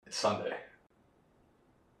It's Sunday.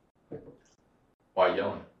 Why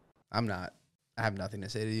yelling? I'm not. I have nothing to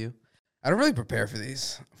say to you. I don't really prepare for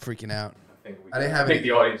these. I'm freaking out. I think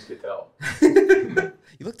the audience could tell. You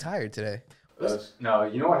look tired today. No,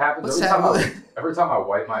 you know what happens? Every time I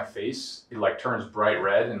wipe my face, it like turns bright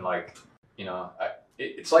red and like, you know,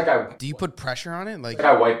 it's like I. Do you put pressure on it? Like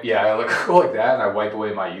I wipe, yeah, I look like that, and I wipe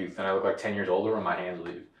away my youth, and I look like 10 years older when my hands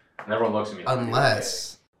leave, and everyone looks at me.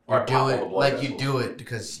 Unless like, you do it like you do it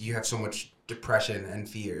because you have so much depression and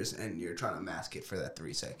fears, and you're trying to mask it for that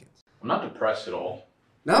 3 seconds. I'm not depressed at all.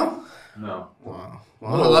 No. No. Wow.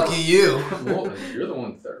 Well, lucky you. Well, you're the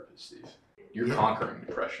one therapist, Steve. You're conquering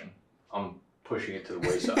depression. I'm pushing it to the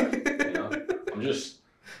wayside. You know,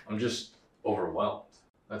 I'm just overwhelmed.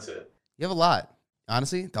 That's it. You have a lot.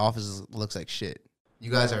 Honestly, the office looks like shit.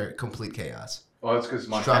 You guys are complete chaos. Well, that's because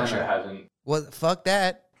Montana hasn't. What? Fuck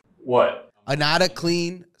that. What? Not a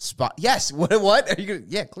clean spot. Yes. What? Are you gonna?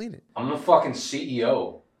 Yeah, clean it. I'm the fucking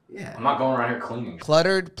CEO. Yeah. I'm not going around here cleaning.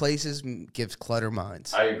 Cluttered places gives clutter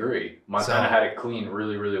minds. I agree. Montana had it cleaned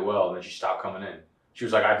really, really well, and then she stopped coming in. She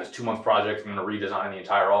was like, I have this 2-month project. I'm going to redesign the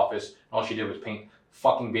entire office. All she did was paint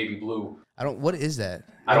fucking baby blue. What is that?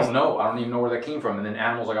 I don't know. I don't even know where that came from. And then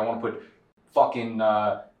Animal's like, I want to put fucking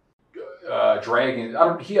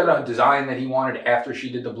dragon. He had a design that he wanted after she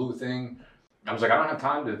did the blue thing. I was like, I don't have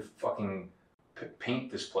time to fucking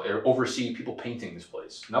paint this place or oversee people painting this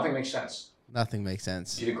place. Nothing makes sense. Nothing makes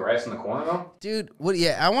sense. See the grass in the corner though? Dude, what?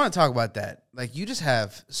 Yeah, I want to talk about that. Like, you just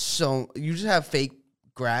have fake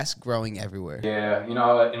grass growing everywhere. Yeah, you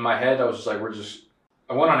know, in my head, I was just like,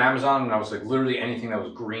 I went on Amazon and I was like, literally anything that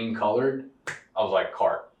was green colored, I was like,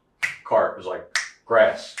 cart. It was like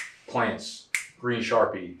grass, plants, green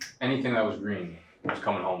Sharpie, anything that was green was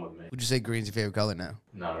coming home with me. Would you say green's your favorite color now?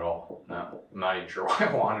 Not at all. No, I'm not even sure why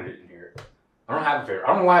I wanted it in here. I don't have a favorite. I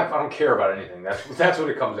don't know why I don't care about anything. That's what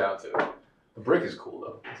it comes down to. The brick is cool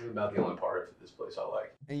though. This is about the only part of this place I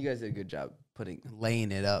like. And you guys did a good job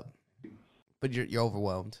laying it up. But you're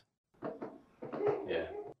overwhelmed. Yeah.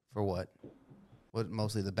 For what? What,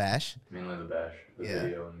 mostly the bash? Mainly the bash, the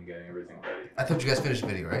video, and getting everything ready. I thought you guys finished the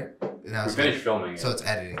video, right? We finished filming it. So it's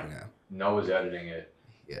editing now. Noah's editing it.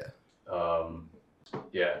 Yeah.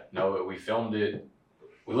 No, we filmed it.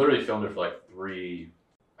 We literally filmed it for like 3.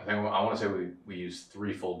 I want to say we used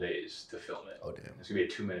 3 full days to film it. Oh damn. It's gonna be a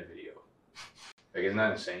 2-minute video. Like, isn't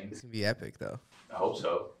that insane? It's gonna be epic though. I hope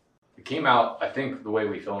so. It came out. I think the way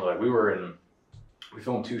we filmed it, like we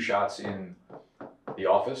filmed 2 shots in the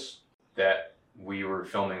office that we were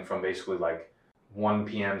filming from basically like 1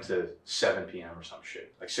 p.m. to 7 p.m. or some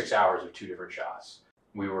shit. Like 6 hours of 2 different shots.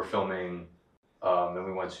 We were filming. Then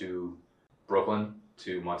we went to Brooklyn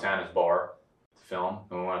to Montana's bar to film.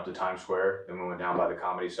 Then we went up to Times Square. Then we went down by the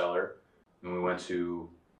Comedy Cellar. Then we went to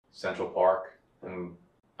Central Park. And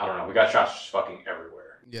I don't know. We got shots just fucking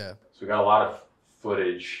everywhere. Yeah. So we got a lot of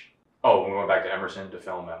footage. Oh, we went back to Emerson to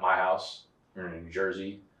film at my house. We were in New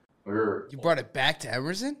Jersey. You brought it back to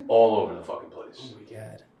Emerson? All over the fucking place. Oh my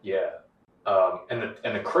god. Yeah.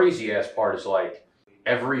 And the crazy ass part is like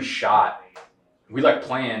every shot, we like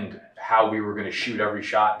planned how we were going to shoot every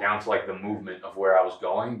shot down to like the movement of where I was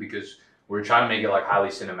going, because we were trying to make it like highly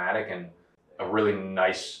cinematic and a really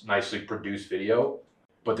nicely produced video.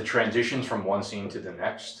 But the transitions from one scene to the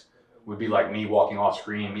next would be like me walking off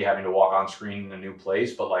screen, me having to walk on screen in a new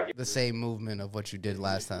place, but like the same movement of what you did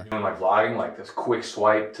last time. Doing like vlogging, like this quick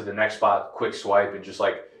swipe to the next spot, quick swipe, and just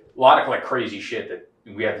like a lot of like crazy shit that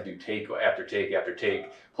we had to do take after take after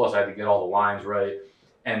take. Plus, I had to get all the lines right.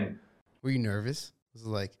 And were you nervous? Was it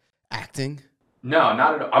like acting? No,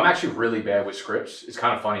 not at all. I'm actually really bad with scripts. It's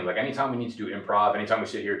kind of funny. Like anytime we need to do improv, anytime we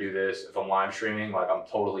sit here do this, if I'm live streaming, like I'm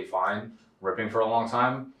totally fine ripping for a long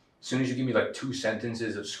time. As soon as you give me like 2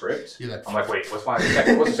 sentences of script, I'm like, wait, what's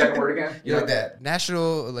the second word again? You like that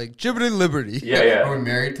national, like Jupiter Liberty. Yeah. Are we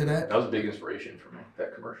married to that? That was a big inspiration for me.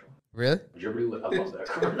 That commercial. Really? I love that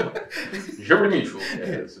commercial. Jupiter Mutual. Yeah,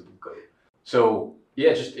 it's a good. So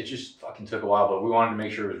yeah, it just fucking took a while, but we wanted to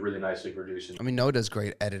make sure it was really nicely produced. I mean, Noah does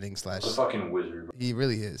great editing / He's a fucking wizard. Bro. He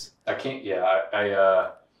really is. I can't.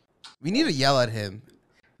 Yeah, we need to yell at him.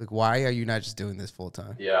 Like, why are you not just doing this full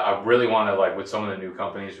time? Yeah, I really want to, like, with some of the new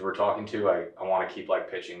companies we're talking to, I want to keep, like,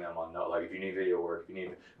 pitching them on, no, like, if you need video work,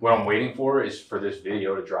 what I'm waiting for is for this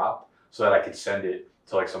video to drop so that I could send it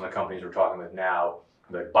to, like, some of the companies we're talking with now.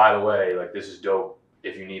 Like, by the way, like, this is dope.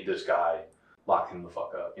 If you need this guy, lock him the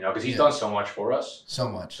fuck up, you know? Because he's done so much for us. So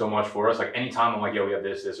much for us. Like, anytime I'm like, yo, we have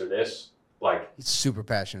this, or this, like, he's super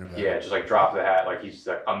passionate about it. Yeah, just like drop the hat. Like, he's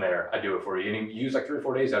like, I'm there. I do it for you. And he used like 3 or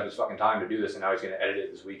 4 days out of his fucking time to do this, and now he's gonna edit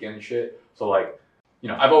it this weekend and shit. So like, you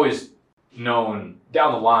know, I've always known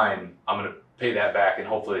down the line I'm gonna pay that back and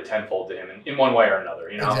hopefully tenfold to him in one way or another,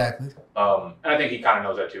 you know? Exactly. And I think he kind of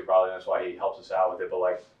knows that too, probably. That's why he helps us out with it. But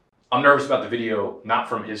like, I'm nervous about the video, not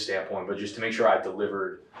from his standpoint, but just to make sure I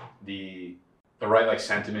delivered the right like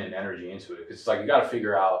sentiment and energy into it. Because it's like you got to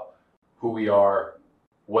figure out who we are,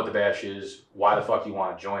 what the bash is, why the fuck you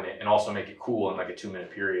want to join it, and also make it cool in like a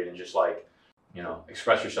 2-minute period and just like, you know,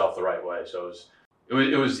 express yourself the right way. So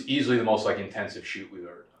it was easily the most like intensive shoot we've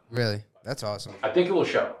ever done. Really? That's awesome. I think it will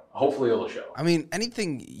show. Hopefully it'll show. I mean,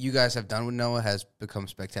 anything you guys have done with Noah has become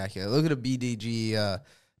spectacular. Look at the BDG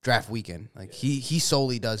draft weekend. Like he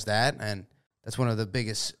solely does that, and that's one of the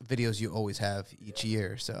biggest videos you always have each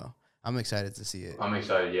year. So I'm excited to see it. I'm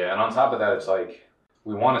excited, yeah. And on top of that, it's like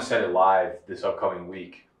we want to set it live this upcoming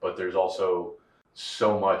week, but there's also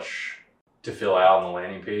so much to fill out on the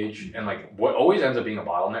landing page. And like what always ends up being a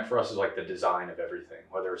bottleneck for us is like the design of everything,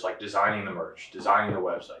 whether it's like designing the merch, designing the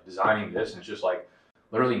website, designing this, and it's just like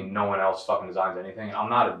literally no one else fucking designs anything. I'm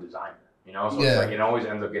not a designer, you know? So it's like it always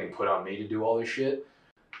ends up getting put on me to do all this shit.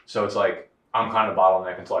 So it's like I'm kind of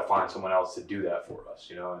bottleneck until I find someone else to do that for us,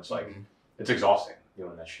 you know? And it's like it's exhausting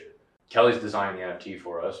doing that shit. Kelly's designing the NFT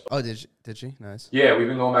for us. Oh, did she? Nice. Yeah, we've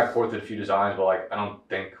been going back and forth with a few designs, but like I don't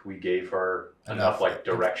think we gave her enough like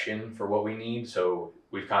direction for what we need. So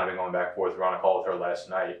we've kind of been going back and forth. We were on a call with her last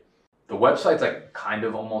night. The website's like kind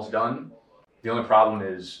of almost done. The only problem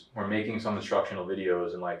is we're making some instructional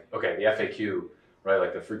videos and like, okay, the FAQ, right?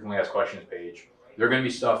 Like the frequently asked questions page. There are going to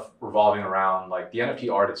be stuff revolving around like the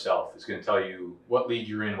NFT art itself. It's going to tell you what league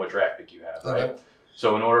you're in, what draft pick you have, right? Okay.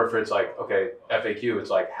 So in order for it's like, okay, FAQ, it's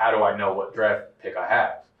like, how do I know what draft pick I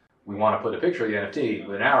have? We want to put a picture of the NFT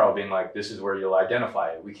with an arrow being like, this is where you'll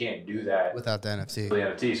identify it. We can't do that Without the NFT. with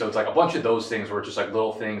the NFT. So it's like a bunch of those things where it's just like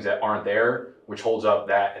little things that aren't there, which holds up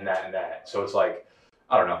that and that and that. So it's like,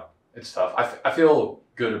 I don't know. It's tough. I feel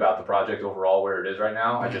good about the project overall where it is right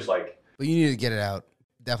now. I just like. But you need to get it out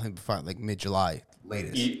definitely before like mid-July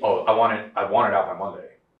latest. I want it out by Monday.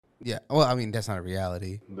 Yeah. Well, I mean, that's not a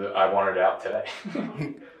reality. I wanted it out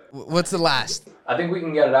today. What's the last? I think we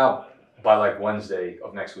can get it out by like Wednesday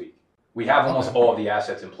of next week. We have almost all of the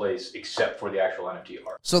assets in place except for the actual NFT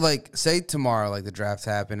art. So, like, say tomorrow, like, the drafts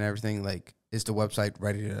happen and everything, like, is the website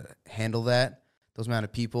ready to handle that? Those amount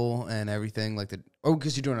of people and everything? Like,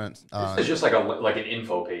 because you're doing it. It's just like an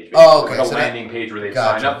info page. Basically. Oh, okay. Like a So landing page where they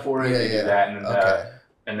gotcha. sign up for it, they do that, and then that.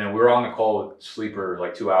 And then we were on the call with Sleeper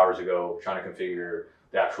like 2 hours ago trying to configure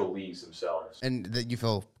the actual leagues themselves. And that you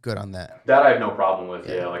feel good on that? That I have no problem with,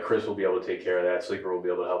 yeah. Like, Chris will be able to take care of that. Sleeper will be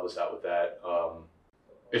able to help us out with that.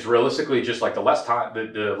 It's realistically just like the less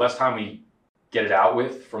time we get it out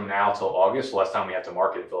with from now till August, the less time we have to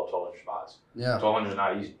market and fill up 1,200 spots. Yeah. 1,200 is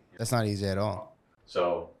not easy. That's not easy at all.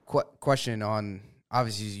 So question on,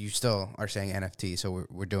 obviously you still are saying NFT, so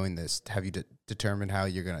we're doing this. Have you determined how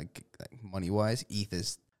you're going to, like, money-wise? ETH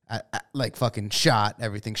is, like, fucking shot,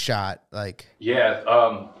 everything's shot, like.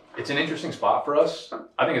 Yeah, it's an interesting spot for us.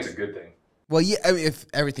 I think it's a good thing. Well, yeah, I mean, if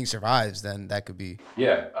everything survives, then that could be.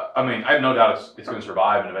 Yeah, I mean, I have no doubt it's going to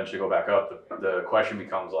survive and eventually go back up. The question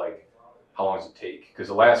becomes, like, how long does it take? Because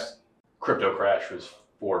the last crypto crash was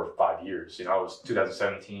 4 or 5 years. You know, it was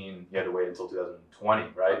 2017. You had to wait until 2020,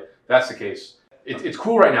 right? If that's the case. It's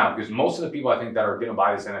cool right now because most of the people I think that are going to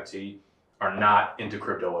buy this NFT are not into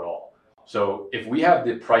crypto at all. So if we have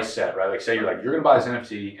the price set, right, like say you're going to buy this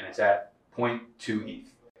NFT and it's at 0.2 ETH.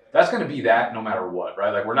 That's going to be that no matter what,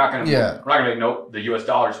 right? Like we're not going to make note the US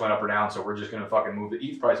dollar just went up or down, so we're just going to fucking move the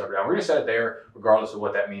ETH price up or down. We're going to set it there regardless of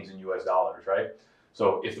what that means in US dollars, right?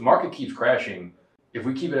 So if the market keeps crashing, if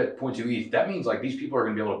we keep it at 0.2 ETH, that means like these people are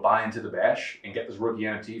going to be able to buy into the bash and get this rookie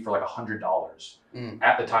NFT for like $100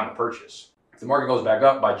 at the time of purchase. If the market goes back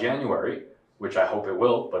up by January, which I hope it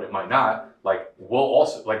will, but it might not, like we'll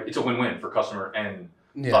also, like it's a win-win for customer and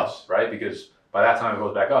us, right? Because by that time it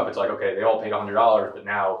goes back up, it's like, okay, they all paid $100, but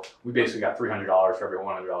now we basically got $300 for every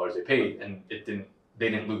 $100 they paid, and they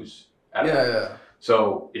didn't lose out of it.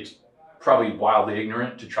 So it's probably wildly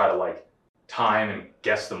ignorant to try to like time and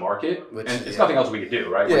guess the market, and it's nothing else we could do,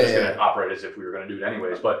 right? We're just going to operate as if we were going to do it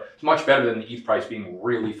anyways, but it's much better than the ETH price being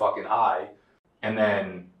really fucking high and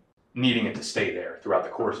then needing it to stay there throughout the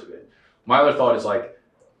course of it. My other thought is like,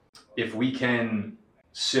 if we can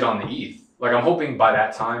sit on the ETH, like I'm hoping by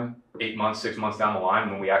that time, 8 months, 6 months down the line,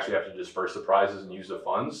 when we actually have to disperse the prizes and use the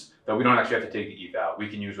funds, that we don't actually have to take the ETH out. We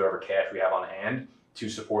can use whatever cash we have on hand to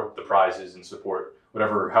support the prizes and support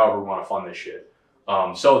however we want to fund this shit.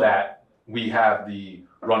 So that we have the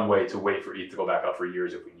runway to wait for ETH to go back up for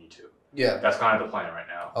years if we need to. Yeah. That's kind of the plan right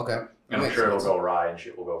now. Okay. And I'm sure it'll go awry and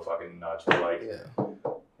shit will go fucking nuts. But like,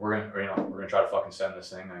 we're gonna try to fucking send this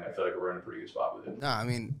thing. And I feel like we're in a pretty good spot with it. No, I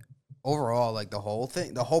mean, overall, like the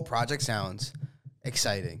whole project sounds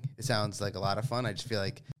exciting. It sounds like a lot of fun. I just feel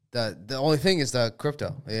like the only thing is the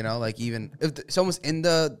crypto. You know, like even if someone's in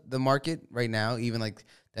the market right now, even like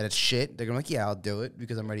that it's shit, they're gonna be like, yeah, I'll do it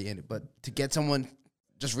because I'm already in it. But to get someone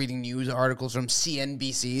just reading news articles from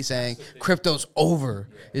CNBC saying crypto's over,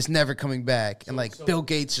 it's never coming back, and like Bill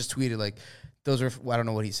Gates just tweeted like. Those are, I don't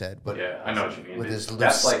know what he said, but yeah, I know what you mean. With his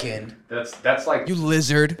little skin. That's like you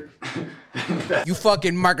lizard. You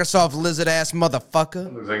fucking Microsoft lizard ass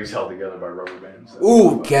motherfucker. Looks like he's held together by rubber bands.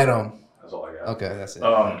 Ooh, get him. That's all I got. Okay, that's it.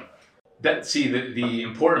 The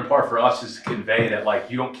important part for us is to convey that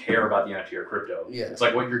like you don't care about the NFT or crypto. Yeah. It's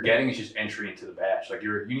like what you're getting is just entry into the batch. Like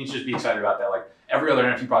you need to just be excited about that. Like every other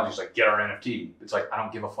NFT project is like get our NFT. It's like I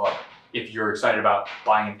don't give a fuck if you're excited about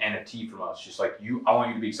buying an NFT from us. Just like I want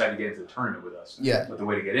you to be excited to get into the tournament with us. Yeah. But the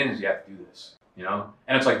way to get in is you have to do this. You know?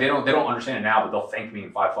 And it's like they don't understand it now, but they'll thank me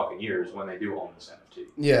in 5 fucking years when they do own this NFT.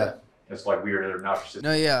 Yeah. It's like weird they're not persistent.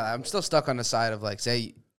 No, yeah, I'm still stuck on the side of like,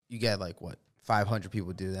 say you get like what 500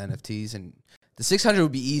 people do the NFTs, and the 600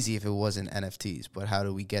 would be easy if it wasn't NFTs. But how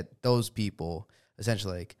do we get those people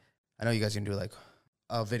essentially? Like, I know you guys can do like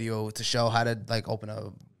a video to show how to like open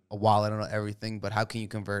a wallet and everything, but how can you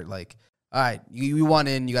convert like, all right, you want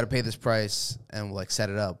in, you got to pay this price, and we'll like set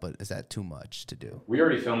it up, but is that too much to do? We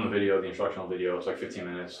already filmed the video, the instructional video. It's like 15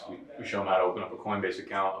 minutes. We show them how to open up a Coinbase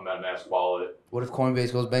account, a MetaMask wallet. What if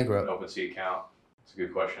Coinbase goes bankrupt? An OpenSea account. It's a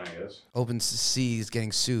good question, I guess. OpenSea is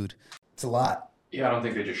getting sued. It's a lot. Yeah, I don't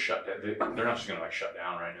think they just shut down. They're not just going to like shut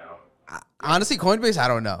down right now. Honestly, Coinbase, I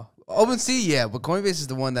don't know. OpenSea, yeah, but Coinbase is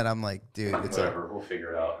the one that I'm like, dude, it's whatever. We'll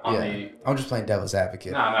figure it out. I'm just playing devil's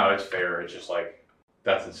advocate. No, it's fair. It's just like,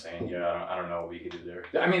 that's insane. Yeah, I don't know what we could do there.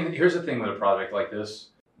 I mean, here's the thing with a project like this.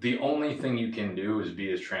 The only thing you can do is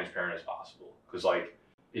be as transparent as possible. Because like,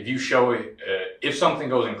 if you show it, if something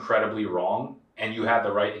goes incredibly wrong and you have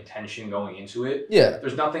the right intention going into it, yeah,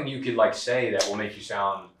 there's nothing you could like say that will make you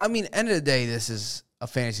sound. I mean, end of the day, this is a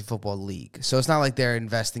fantasy football league, so it's not like they're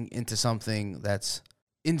investing into something that's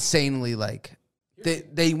insanely like.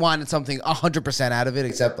 They wanted something 100% out of it,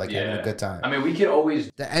 except like having a good time. I mean, we could always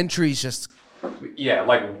the entries just. Yeah,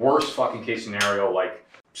 like worst fucking case scenario, like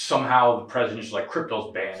somehow the president's like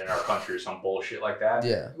crypto's banned in our country or some bullshit like that.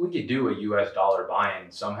 Yeah. We could do a US dollar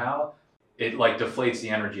buy-in somehow. It like deflates the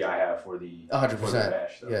energy I have for the 100%.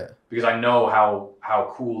 bash, though. Yeah. Because I know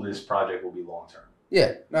how cool this project will be long term.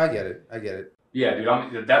 Yeah. No, I get it. Yeah,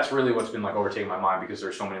 dude, that's really what's been like overtaking my mind because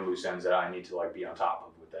there's so many loose ends that I need to like be on top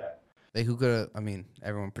of with that. Like who could have I mean,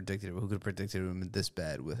 everyone predicted it, but who could have predicted them this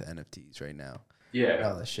bad with NFTs right now? Yeah.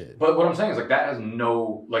 All that shit. But what I'm saying is like that has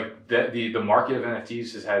no like the market of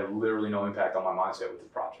NFTs has had literally no impact on my mindset with the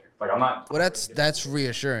project. Like I'm not. Well, that's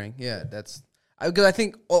reassuring. Yeah, that's because I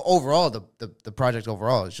think overall the project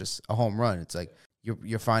overall is just a home run. It's like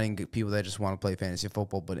you're finding people that just want to play fantasy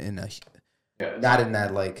football, but in a not in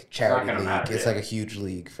that like charity league. Matter, it's like a huge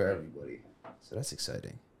league for everybody. So that's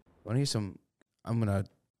exciting. Want to hear some? I'm gonna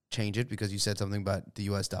change it because you said something about the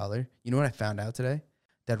U.S. dollar. You know what I found out today?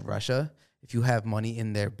 That Russia, if you have money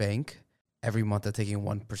in their bank, every month they're taking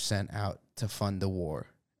 1% out to fund the war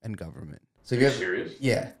and government. So if you have, serious?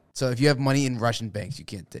 Yeah. So if you have money in Russian banks, you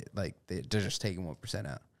can't they're just taking 1%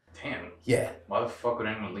 out. Damn. Yeah. Why the fuck would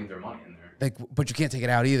anyone leave their money in there? Like, but you can't take it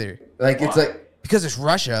out either. Like Why? it's like because it's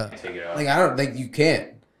Russia. Can't take it out. Like I don't think you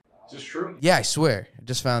can't. Is this true? Yeah, I swear. I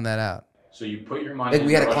just found that out. So you put your money Like, in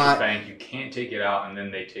we the had a Russian client- bank, you can't take it out, and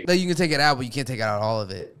then they take. Like you can take it out, but you can't take out all of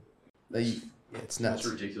it. Like, it's nuts. That's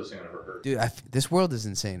the ridiculous thing I've ever heard. Dude, this world is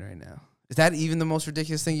insane right now. Is that even the most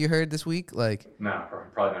ridiculous thing you heard this week? Like, No,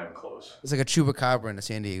 probably not even close. it's like a chupacabra in a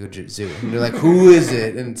San Diego Zoo. And they're like, who is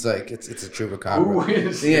it? And it's like, it's a chupacabra. Who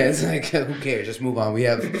is Yeah, it? it's like, who cares? Just move on. We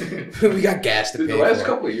got gas to Dude, pay the last for.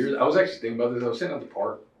 couple of years, I was actually thinking about this. I was sitting at the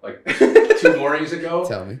park like 2 mornings ago.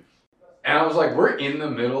 Tell me. And I was like, we're in the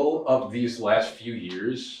middle of these last few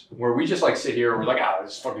years where we just like sit here and we're like,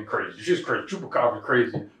 this is fucking crazy. It's just crazy. Chupacabra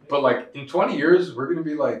crazy. But like in 20 years, we're going to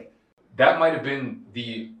be like, that might have been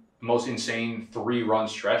the most insane 3-run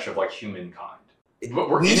stretch of like humankind. But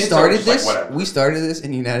We in it, so started it's like, this. whatever. We started this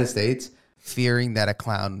in the United States, fearing that a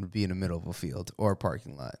clown would be in the middle of a field or a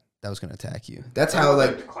parking lot that was going to attack you. That's how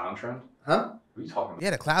the clown trend? huh? What are you talking about?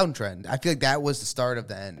 Yeah, the clown trend. I feel like that was the start of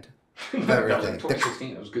the end. that was like everything.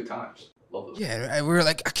 2016. It was good times. Love those. Yeah, and we were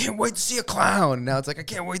like, I can't wait to see a clown. Now it's like, I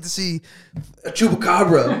can't wait to see a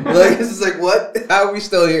chupacabra. Like, this is like, what? How are we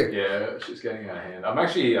still here? Yeah, it's just getting out of hand. I'm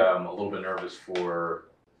actually a little bit nervous for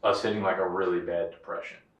us hitting like a really bad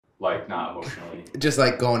depression. Like not emotionally. Just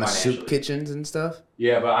like going to Financially. soup kitchens and stuff.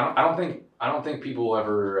 Yeah, but I don't think people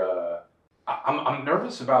ever. I'm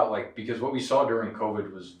nervous about like because what we saw during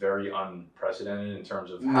COVID was very unprecedented in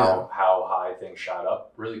terms of Yeah. how high things shot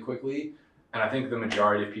up really quickly, and I think the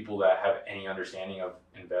majority of people that have any understanding of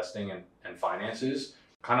investing and finances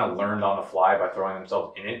kind of learned on the fly by throwing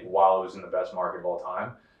themselves in it while it was in the best market of all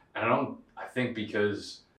time. And I think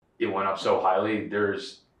because it went up so highly,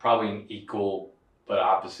 there's probably an equal but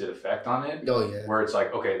opposite effect on it. Oh yeah. Where it's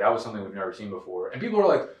like, okay, that was something we've never seen before. And people are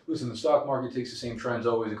like, listen, the stock market takes the same trends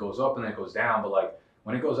always. It goes up and then it goes down. But like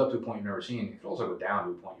when it goes up to a point you've never seen, it can also go down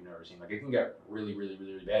to a point you've never seen. Like it can get really, really,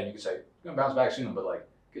 really, really bad. You can say, it's going to bounce back soon. But like,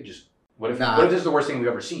 it could just, what if this is the worst thing we've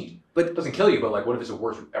ever seen? But it doesn't kill you, but like, what if it's the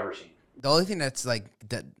worst we've ever seen? The only thing that's like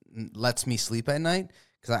that lets me sleep at night,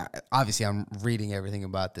 because obviously I'm reading everything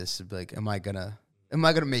about this. Like, am I gonna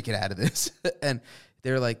make it out of this? And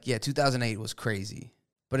they're like, yeah, 2008 was crazy,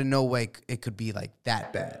 but in no way it could be like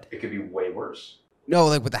that bad. It could be way worse. No,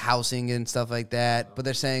 like with the housing and stuff like that. But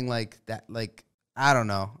they're saying like that, like I don't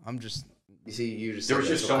know. I'm just you see, you just there was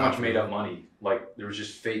just so much made up money. Like there was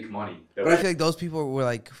just fake money. But I feel like those people were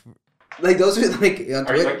like those are like on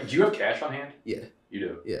are you, Twitter. like, do you have cash on hand? Yeah. You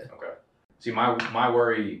do. Yeah. Okay. See, my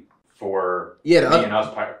worry for Yeah, me and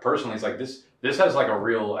us personally is like this has like a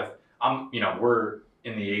real. I'm we're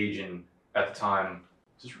in the age and at the time.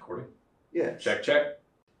 Is this recording? Yeah. Check.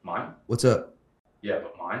 Mine? What's up? Yeah,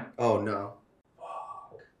 but mine? Oh no.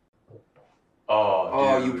 Fuck. Oh,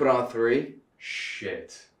 Oh, dude. you put on 3?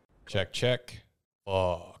 Shit. Check.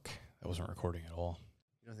 Fuck. That wasn't recording at all.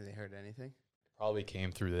 You don't think they heard anything? Probably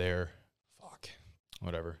came through there. Fuck.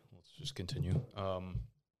 Whatever. Let's just continue.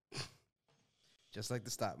 Just like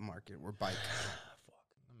the stock market, we're bike. Fuck.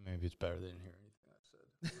 Maybe it's better they didn't hear anything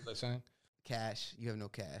I said. What was I saying? Cash. You have no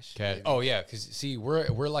cash. Cash. Maybe. Oh yeah, because see,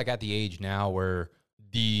 we're like at the age now where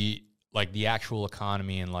the actual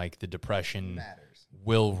economy and like the depression Matters.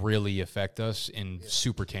 will really affect us in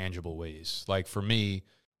super tangible ways. Like for me,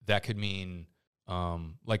 that could mean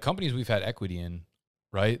like companies we've had equity in,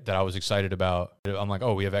 right? That I was excited about. I'm like,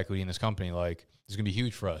 oh, we have equity in this company. Like this is gonna be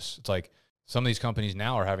huge for us. It's like some of these companies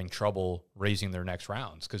now are having trouble raising their next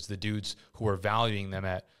rounds because the dudes who are valuing them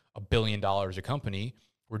at $1 billion a company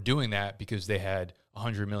were doing that because they had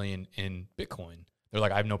 100 million in Bitcoin. They're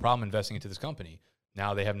like, I have no problem investing into this company.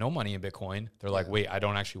 Now they have no money in Bitcoin. They're like, wait, I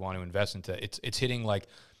don't actually want to invest into it. It's hitting like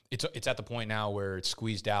it's at the point now where it's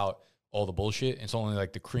squeezed out all the bullshit. It's only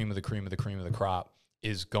like the cream of the cream of the cream of the crop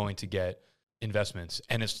is going to get investments,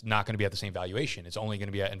 and it's not going to be at the same valuation. It's only going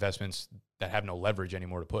to be at investments that have no leverage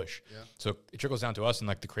anymore to push. Yeah. So it trickles down to us in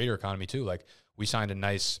like the creator economy too. Like we signed a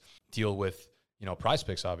nice deal with, Prize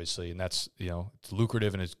Picks obviously, and that's, it's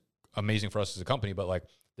lucrative and it's amazing for us as a company, but like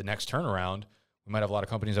the next turnaround, we might have a lot of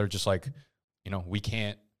companies that are just like, we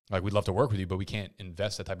can't, like we'd love to work with you, but we can't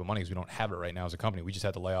invest that type of money because we don't have it right now as a company. We just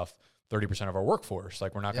had to lay off 30% of our workforce.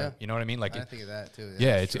 Like we're not going to, you know what I mean? Like I think of that too.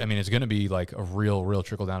 Yeah, it's going to be like a real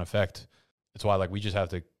trickle down effect. That's why like we just have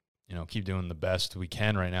to, keep doing the best we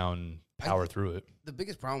can right now and power through it. The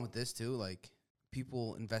biggest problem with this too, like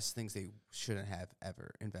people invest things they shouldn't have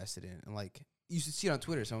ever invested in. And like you should see it on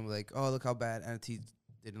Twitter, someone be like, oh, look how bad NFT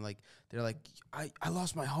did. And like, they're like, I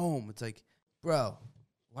lost my home. It's like, bro,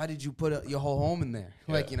 why did you put your whole home in there?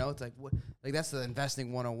 Yeah. Like, it's like, what? Like that's the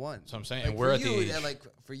investing 101. So I'm saying, like, and we're at you, the age. like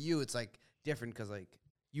for you, it's like different because like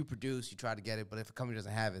you produce, you try to get it, but if a company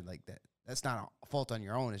doesn't have it, like that's not a fault on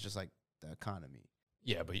your own. It's just like the economy.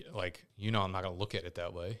 Yeah, but like, I'm not going to look at it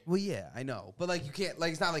that way. Well, yeah, I know. But like you can't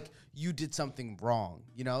like it's not like you did something wrong,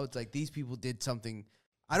 It's like these people did something.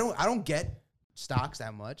 I don't get stocks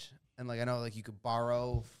that much. And like I know like you could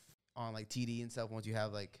borrow on like TD and stuff once you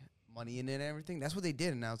have like money in it and everything. That's what they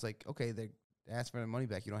did, and now it's like, okay, they asked for their money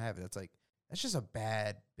back. You don't have it. That's just a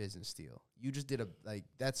bad business deal. You just did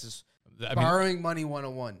that's just borrowing money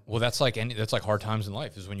 101. Well, that's like hard times in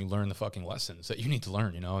life is when you learn the fucking lessons that you need to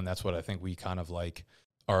learn, and that's what I think we kind of like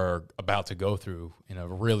are about to go through in a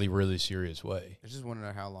really, really serious way. I just want to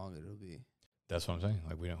know how long it'll be. That's what I'm saying.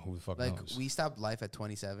 Like we don't, who the fuck knows? knows? We stopped life at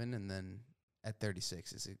 27 and then at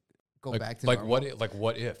 36, is it go like, back to like normal?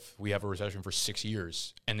 what if we have a recession for 6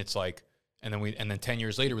 years and it's like, and then 10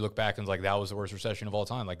 years later we look back and it's like that was the worst recession of all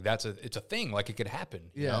time. Like it's a thing. Like it could happen.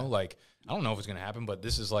 You know? Like I don't know if it's gonna happen, but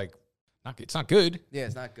this is like it's not good. Yeah,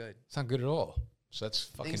 it's not good. It's not good at all. So that's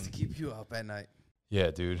fucking things to keep you up at night.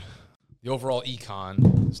 Yeah, dude. The overall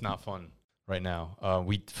econ is not fun right now.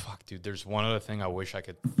 Dude, there's one other thing I wish I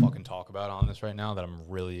could fucking talk about on this right now that I'm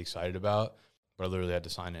really excited about, but I literally had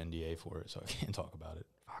to sign an NDA for it, so I can't talk about it.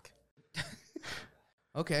 Fuck.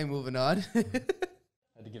 Okay, moving on. I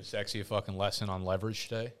had to give Sexy a fucking lesson on leverage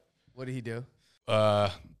today. What did he do?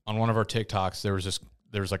 On one of our TikToks,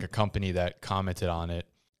 there was like a company that commented on it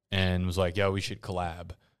and was like, "Yo, we should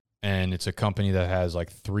collab." and it's a company that has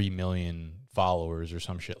like 3 million followers or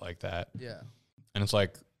some shit like that. Yeah. And it's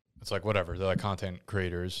like whatever. They're like content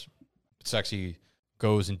creators. Sexy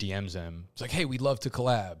goes and DMs them. It's like, hey, we'd love to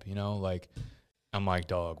collab. You know, like I'm like,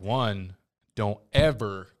 dog. One, don't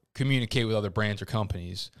ever communicate with other brands or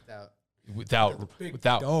companies without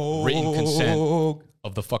written consent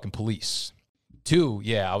of the fucking police. Two,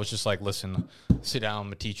 yeah, I was just like, listen, sit down. I'm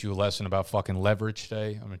gonna teach you a lesson about fucking leverage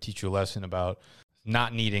today. I'm gonna teach you a lesson about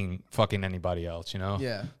not needing fucking anybody else. You know?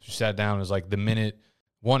 Yeah. She sat down. It was like the minute.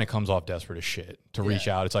 One, it comes off desperate as shit to reach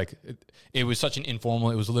out. It's like, it was such an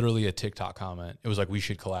informal, it was literally a TikTok comment. It was like, we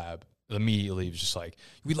should collab. Immediately, it was just like,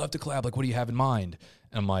 we'd love to collab. Like, what do you have in mind?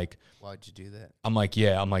 And I'm like, why'd you do that? I'm like,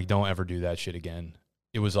 yeah. I'm like, don't ever do that shit again.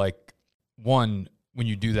 It was like, one, when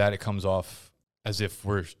you do that, it comes off as if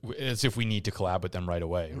we need to collab with them right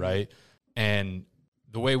away, right? And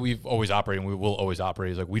the way we've always operated, and we will always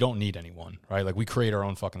operate, is like, we don't need anyone, right? Like, we create our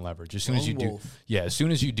own fucking leverage. As soon as you do, as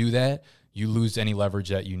soon as you do that, you lose any leverage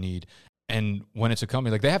that you need. And when it's a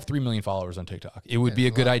company, like they have 3 million followers on TikTok, it would be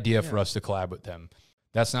a good idea for us to collab with them.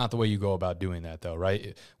 That's not the way you go about doing that, though,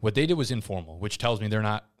 right? What they did was informal, which tells me they're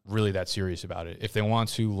not really that serious about it. If they want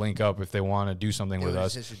to link up, if they want to do something with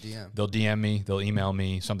us, they'll DM me, they'll email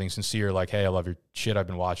me something sincere, like, hey, I love your shit, I've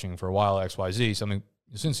been watching for a while, XYZ, something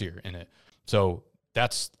sincere in it. So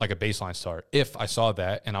that's like a baseline start. If I saw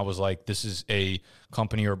that and I was like, this is a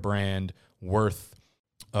company or brand worth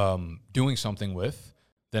doing something with,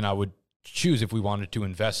 then I would choose if we wanted to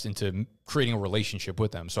invest into creating a relationship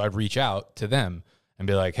with them. So I'd reach out to them and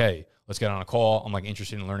be like, hey, let's get on a call. I'm like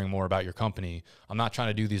interested in learning more about your company. I'm not trying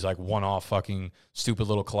to do these like one-off fucking stupid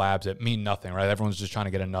little collabs that mean nothing, right? Everyone's just trying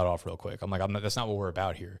to get a nut off real quick. I'm like, that's not what we're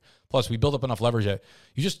about here. Plus, we build up enough leverage that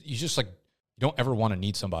you just like, you don't ever want to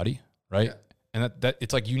need somebody, right? Yeah. And that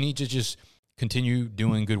it's like, you need to just continue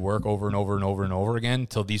doing good work over and over and over and over again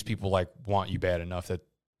till these people like want you bad enough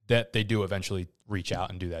that they do eventually reach out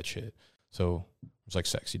and do that shit. So it's like,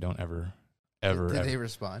 sexy, don't ever. Did they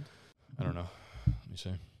respond? I don't know. Let me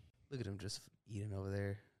see. Look at him just eating over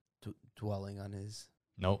there, dwelling on his.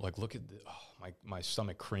 No, like look at my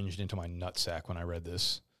stomach cringed into my nutsack when I read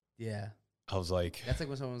this. Yeah. I was like, that's like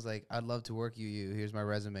when someone was like, I'd love to work you. Here's my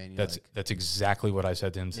resume. And that's exactly what I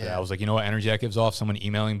said to him today. Yeah. I was like, you know what energy that gives off? Someone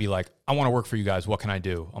emailing be like, I want to work for you guys. What can I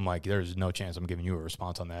do? I'm like, there's no chance I'm giving you a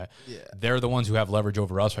response on that. Yeah. They're the ones who have leverage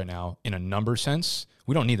over us right now in a number sense.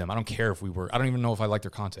 We don't need them. I don't care if we were. I don't even know if I like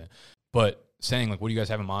their content. But saying like, what do you guys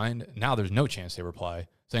have in mind? Now there's no chance they reply.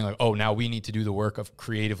 Saying like, oh, now we need to do the work of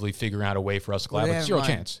creatively figuring out a way for us to collab. Like, zero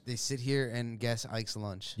chance. They sit here and guess Ike's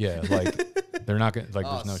lunch. Yeah, like they're not gonna like.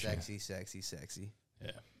 There's no chance. Sexy.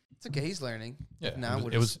 Yeah, it's okay. He's learning. Yeah, now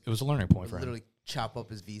it was a learning point for him. Literally chop up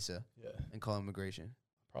his visa. Yeah, and call immigration.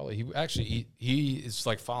 Probably he is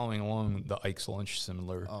like following along the Ike's lunch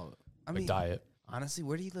similar. Diet. Honestly,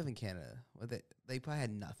 where do you live in Canada? Well, they probably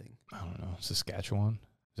had nothing. I don't know. Saskatchewan.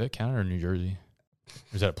 Is that Canada or New Jersey?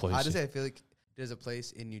 Or is that a place? Honestly, I feel like there's a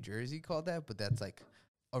place in New Jersey called that, but that's like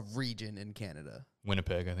a region in Canada.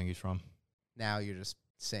 Winnipeg, I think he's from. Now you're just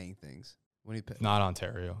saying things. Winnipeg. Not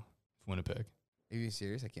Ontario. Winnipeg. Are you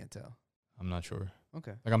serious? I can't tell. I'm not sure.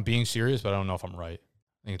 Okay. Like, I'm being serious, but I don't know if I'm right.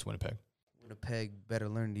 I think it's Winnipeg. Winnipeg better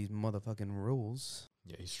learn these motherfucking rules.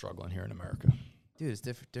 Yeah, he's struggling here in America. Dude, it's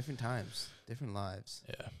different times, different lives.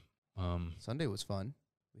 Yeah. Sunday was fun.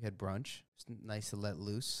 We had brunch. It's nice to let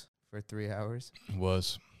loose for 3 hours. It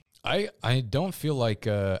was. I don't feel like,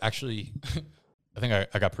 actually, I think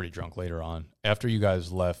I got pretty drunk later on. After you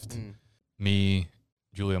guys left, me,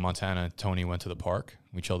 Julia Montana, Tony went to the park.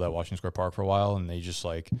 We chilled at Washington Square Park for a while, and they just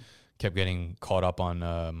like kept getting caught up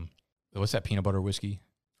on what's that peanut butter whiskey?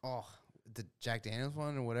 Oh, the Jack Daniels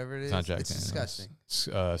one or whatever it is. It's not Jack Daniels. It's disgusting.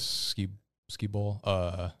 Screwball.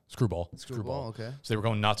 Screwball. Okay. So they were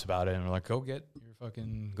going nuts about it, and we're like, go get it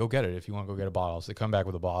if you want to go get a bottle. So they come back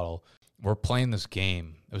with a bottle. We're playing this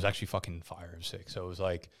game. It was actually fucking fire and sick. So it was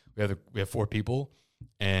like we have 4 people,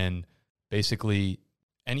 and basically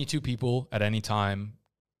any 2 people at any time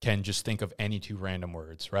can just think of any 2 random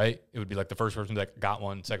words, right? It would be like the first person would be like, got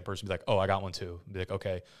one. Second person would be like, oh, I got one too. Be like,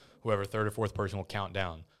 okay. Whoever third or fourth person will count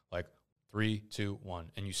down, like 3, 2,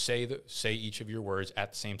 1, and you say each of your words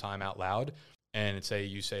at the same time out loud. And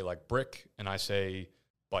you say like brick, and I say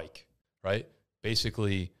bike, right?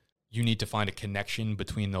 Basically, you need to find a connection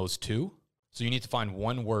between those 2. So you need to find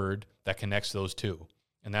one word that connects those 2,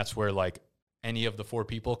 and that's where like any of the 4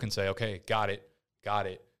 people can say, okay, got it,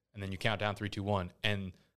 and then you count down 3, 2, 1,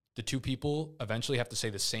 and the 2 people eventually have to say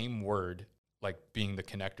the same word, like being the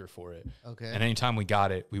connector for it. Okay. And anytime we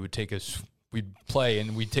got it, we would take a we'd play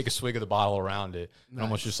and we'd take a swig of the bottle around it and Nice.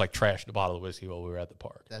 almost just like trash the bottle of whiskey while we were at the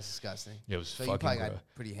park. That's disgusting. It was So you fucking probably gross.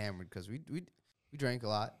 got pretty hammered because we drank a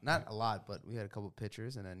lot. Not a lot, but we had a couple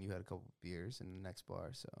pitchers, and then you had a couple beers in the next bar.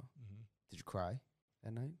 So did you cry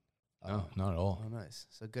that night? No, not at all. Oh, nice.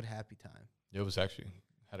 So good happy time. It was actually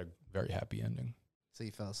had a very happy ending. So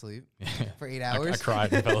you fell asleep Yeah. for 8 I hours.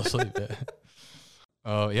 cried and fell asleep.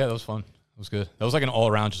 Yeah, that was fun. It was good. That was like an all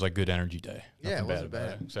around just like good energy day. Yeah, Nothing it wasn't about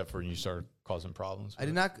bad. it, except for when you started causing problems. I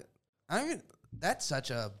did not. I mean, that's such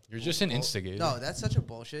a. You're just an instigator. No, that's such a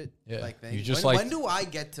bullshit Yeah, like thing. you just when, like- when do I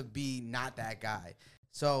get to be not that guy?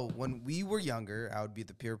 So when we were younger, I would be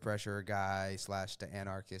the peer pressure guy / the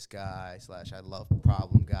anarchist guy / I love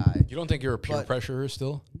problem guy. You don't think you're a peer But- pressurer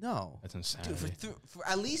still? No, That's insanity. dude, for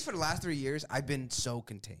at least for the last 3 years, I've been so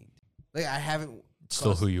contained. Like I haven't. It's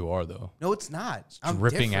still caused- who you are though. No, it's not. I'm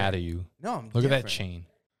Dripping different. out of you. No, I'm Look at that different. chain.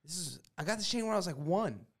 This is. I got the chain when I was like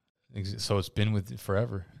 1. So it's been with you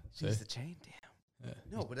forever. See? Jeez, the chain. Damn.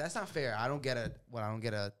 Yeah. No, but that's not fair. I don't get a. What? I don't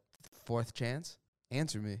get a 4th chance.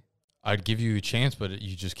 Answer me. I'd give you a chance, but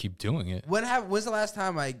you just keep doing it. When's the last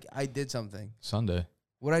time I did something? Sunday,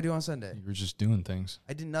 What did I do on Sunday? you were just doing things.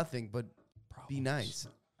 I did nothing but be nice.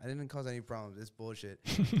 I didn't cause any problems. It's bullshit.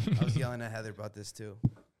 I was yelling at Heather about this too.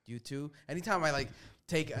 You too? Anytime I like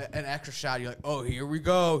take an extra shot, you're like, oh, here we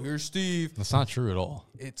go. Here's Steve. That's not true at all.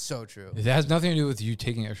 It's so true. It has nothing to do with you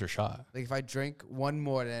taking an extra shot. Like if I drink one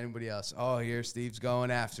more than anybody else, oh, here Steve's going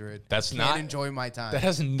after it. That's Can't not- enjoy my time. That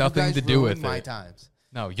has You nothing guys to do with ruin my it. times.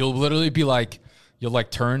 No, you'll literally be like, you'll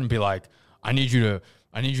like turn and be like, I need you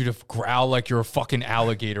to growl like you're a fucking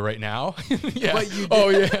alligator right now. Yeah. But you Oh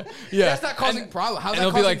yeah, yeah. That's not causing problem. How's And that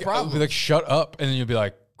it'll be causing like, problem? I'll be like, shut up, and then you'll be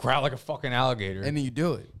like, growl like a fucking alligator. And then you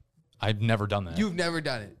do it. I've never done that. You've never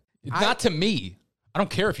done it. Not to me. I don't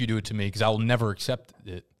care if you do it to me because I will never accept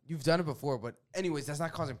it. You've done it before, but anyways, that's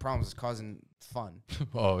not causing problems. It's causing fun.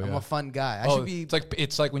 Oh yeah. I'm a fun guy. I Oh, should be.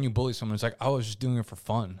 it's like when you bully someone. It's like I was just doing it for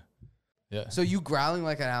fun. Yeah. So you growling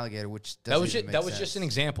like an alligator, which That was doesn't just, even make just an sense.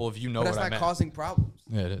 example of But what that's I not meant. causing problems.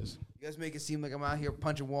 Yeah, it is. You guys make it seem like I'm out here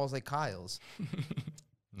punching walls like Kyle's, I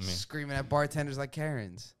mean, screaming at bartenders like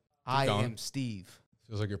Karen's. I going. am Steve.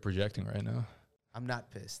 feels like you're projecting right now. I'm not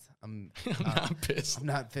pissed. I'm I'm not pissed I'm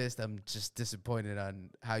not pissed. I'm just disappointed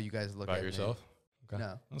on how you guys look about at yourself. me. Okay.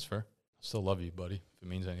 No. That's fair. I still love you, buddy. If it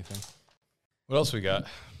means anything. What else we got?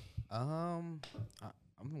 I'm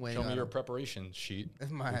waiting Show me on your preparation sheet.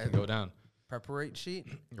 my We can go down. preparate sheet.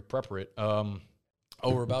 Your preparate.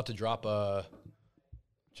 We're about to drop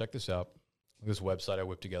check this out. This website I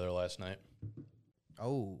whipped together last night.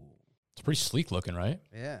 Oh, It's pretty sleek looking, right?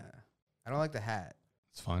 yeah. I don't like the hat.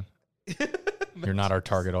 It's fine. You're not our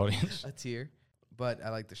target audience. A tear, but I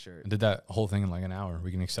like the shirt. I did that whole thing in like an hour.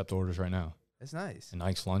 We can accept orders right now. It's nice. An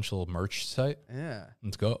Ike's Lunch little merch site. Yeah.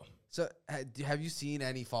 Let's go. So, have you seen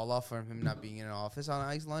any fall off from him not being in an office on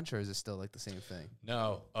Ike's Lunch, or is it still like the same thing?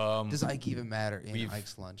 No. Does Ike even matter in we've-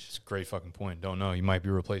 Ike's Lunch? It's a great fucking point. Don't know. You might be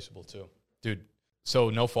replaceable too. Dude, so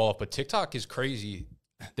no fall off, but TikTok is crazy.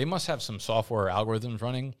 They must have some software algorithms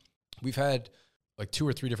running. We've had like 2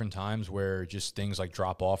 or 3 different times where just things like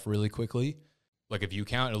drop off really quickly. Like a view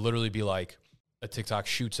count, it'll literally be like a TikTok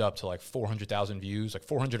shoots up to like 400,000 views, like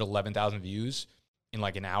 411,000 views in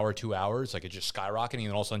like an hour, 2 hours. Like it just skyrocketing and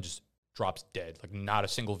then all of a sudden just drops dead. Like not a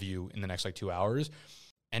single view in the next like 2 hours.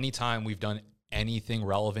 Anytime we've done anything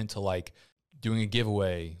relevant to like doing a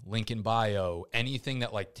giveaway, link in bio, anything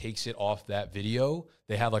that like takes it off that video,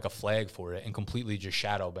 they have like a flag for it and completely just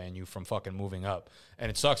shadow ban you from fucking moving up. And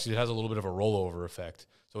it sucks 'cause it has a little bit of a rollover effect.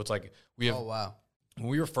 So it's like we have Oh wow. when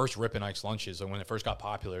we were first ripping Ike's Lunches, and when it first got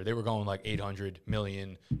popular, they were going like 800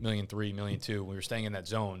 million, 1,000,003, 1,000,002. When we were staying in that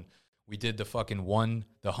zone, we did the fucking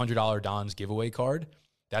the $100 Don's giveaway card.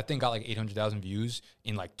 That thing got like 800,000 views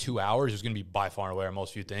in like 2 hours. It was going to be by far and away our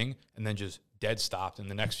most viewed thing. And then just dead stopped. And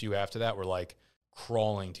the next few after that were like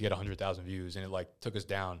crawling to get 100,000 views. And it like took us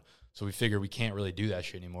down. So we figured we can't really do that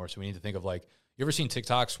shit anymore. So we need to think of like, you ever seen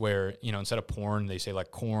TikToks where, you know, instead of porn, they say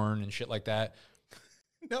like corn and shit like that?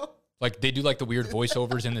 No. Like they do like the weird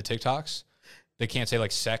voiceovers in the TikToks. They can't say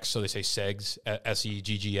like sex, so they say segs,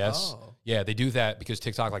 SEGGS. Oh. Yeah, they do that because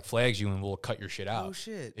TikTok like flags you and will cut your shit out. Oh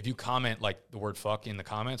shit. If you comment like the word fuck in the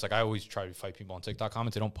comments, like I always try to fight people on TikTok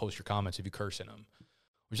comments. They don't post your comments if you curse in them,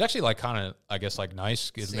 which is actually like kind of, I guess, like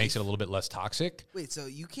nice. It makes it a little bit less toxic. Wait, so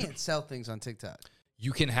you can't sell things on TikTok?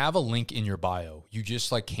 You can have a link in your bio. You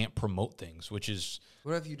just like can't promote things, which is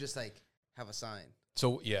What if you just like have a sign?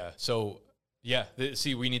 so yeah. So yeah,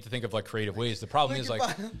 see, we need to think of like creative ways. The problem Link is in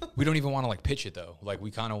like bio. we don't even want to like pitch it though. Like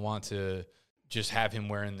we kind of want to just have him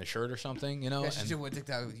wearing the shirt or something, you know? You guys should do what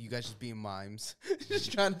TikTok. You guys just being mimes,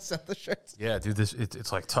 just trying to sell the shirts. Yeah, dude,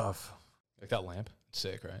 it's like tough. Like that lamp, it's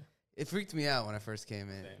sick, right? It freaked me out when I first came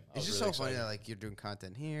in. Same. I It's was just really so funny excited. that like you're doing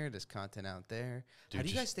content here, there's content out there. Dude, How do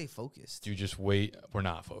you just- guys stay focused? Do you just wait? We're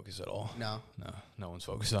not focused at all. No, No one's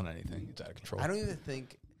focused on anything. It's out of control. I don't even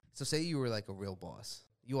think. So say you were like a real boss.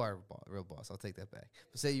 You are a real boss. I'll take that back.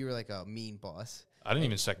 But say you were like a mean boss. I didn't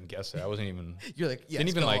even second guess it. I wasn't even. You're like, yes, Didn't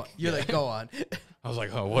even, go like- on. You're yeah. like, go on. I was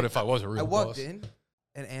like, oh, what if I was a real I walked boss? in,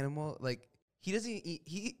 an animal like he doesn't.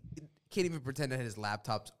 He can't even pretend that his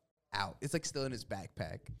laptop's out. It's like still in his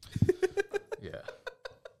backpack. Yeah.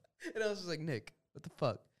 And I was just like, Nick, what the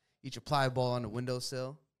fuck? Eat your ply ball on the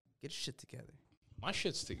windowsill. Get your shit together. My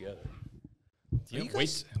shit's together. you wait,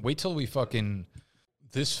 guys- wait till we fucking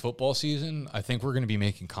this football season. I think we're gonna be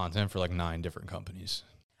making content for like 9 different companies.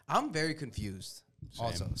 I'm very confused. Same.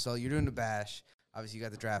 Also, so you're doing the bash. Obviously, you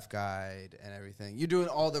got the draft guide and everything. You're doing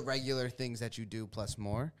all the regular things that you do plus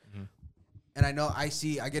more. Mhm. And I know I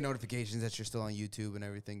get notifications that you're still on YouTube and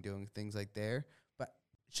everything, doing things like there. But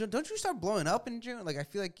don't you start blowing up in June? Like I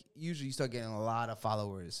feel like usually you start getting a lot of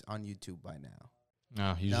followers on YouTube by now.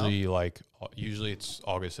 No, usually it's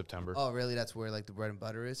August, September. Oh, really? That's where like the bread and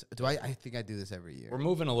butter is. I think I do this every year. We're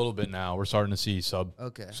moving a little bit now. We're starting to see sub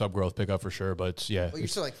Okay. growth pick up for sure. But it's, yeah, But you're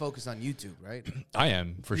still like focused on YouTube, right? I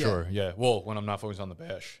am for Yeah. sure. Yeah. Well, when I'm not focused on the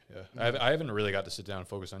bash, yeah, I haven't really got to sit down and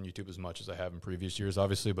focus on YouTube as much as I have in previous years,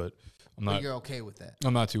 obviously. But But not. you're okay with that.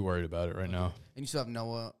 I'm not too worried about it right now. And you still have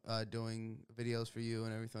Noah doing videos for you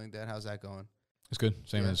and everything like that. How's that going? It's good.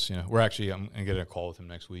 Same Yeah. as I'm gonna get a call with him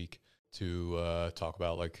next week to talk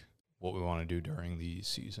about like what we want to do during the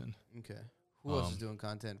season. Okay. Who else is Um, doing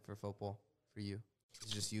content for football for you?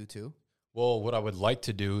 It's just you two. Well, what I would like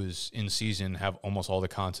to do is in season have almost all the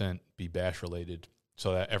content be bash related,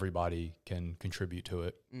 so that everybody can contribute to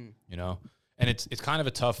it. Mm. You know, and it's kind of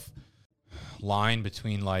a tough line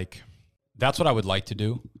between like that's what I would like to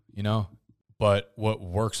do, you know, but what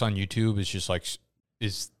works on YouTube is just like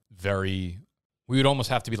is very. We would almost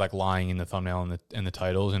have to be like lying in the thumbnail and the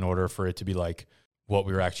titles in order for it to be like what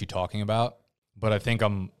we were actually talking about. But I think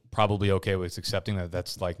I'm probably okay with accepting that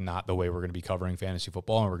that's like not the way we're going to be covering fantasy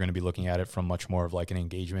football, and we're going to be looking at it from much more of like an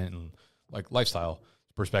engagement and like lifestyle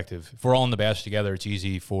perspective. If we're all in the bash together, it's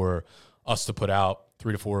easy for us to put out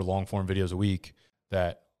 3 to 4 long form videos a week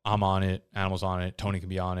that I'm on it, Animal's on it, Tony can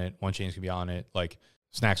be on it, One Chains can be on it, like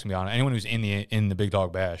Snacks can be on it. Anyone who's in the Big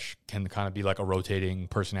Dog Bash can kind of be like a rotating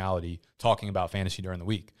personality talking about fantasy during the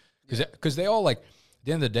week. Because they all like, at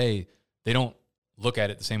the end of the day, they don't look at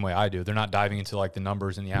it the same way I do. They're not diving into like the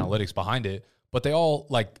numbers and the analytics behind it, but they all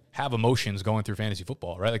like have emotions going through fantasy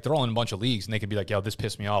football, right? Like they're all in a bunch of leagues and they can be like, yo, this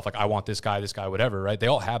pissed me off. Like I want this guy, whatever, right? They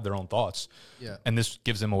all have their own thoughts. Yeah. And this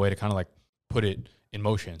gives them a way to kind of like put it in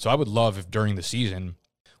motion. So I would love if during the season,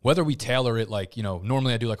 whether we tailor it like, you know,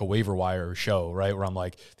 normally I do like a waiver wire show, right? Where I'm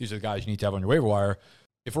like, these are the guys you need to have on your waiver wire.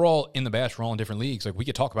 If we're all in the bash, we're all in different leagues, like we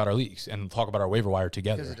could talk about our leagues and talk about our waiver wire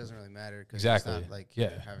together. Because it doesn't really matter. 'Cause Exactly. It's not like Yeah.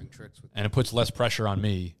 you're having tricks with. And it puts less pressure on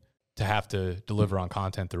me to have to deliver on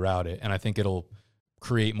content throughout it. And I think it'll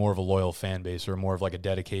create more of a loyal fan base or more of like a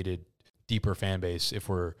dedicated, deeper fan base if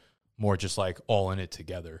we're more just like all in it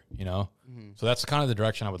together, you know? Mhm. So that's kind of the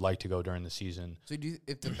direction I would like to go during the season. So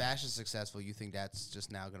if the bash is successful, you think that's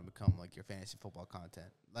just now going to become like your fantasy football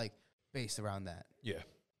content, like based around that? Yeah,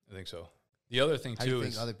 I think so. The other thing How do too you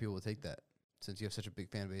think is other people will take that? Since you have such a big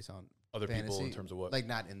fan base on other people in fantasy, terms of what? like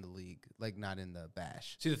not in the league, like not in the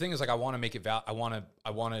bash. See, the thing is, like, I want to make it. I want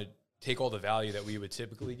to take all the value that we would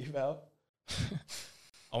typically give out.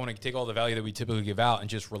 I want to take all the value that we typically give out and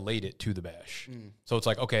just relate it to the bash. Mm. So it's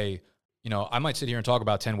like, okay, you know, I might sit here and talk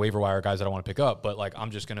about 10 waiver wire guys that I want to pick up, but like,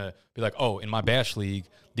 I'm just gonna be like, oh, in my bash league,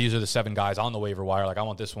 these are the 7 guys on the waiver wire. Like, I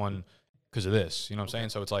want this one because of this. You know what I'm saying?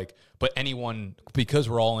 So it's like, but anyone, because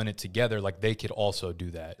we're all in it together, like they could also do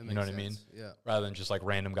that. That You know what makes I mean? sense. Yeah. Rather than just like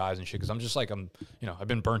random guys and shit. Because I'm just like, you know, I've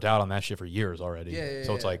been burnt out on that shit for years already. Yeah,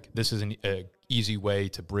 so it's yeah. like, this is an easy way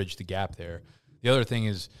to bridge the gap there. The other thing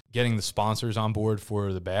is getting the sponsors on board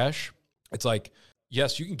for the bash. It's like,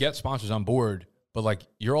 yes, you can get sponsors on board, but like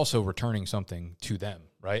you're also returning something to them,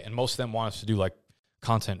 right? And most of them want us to do like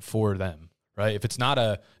content for them, right? If it's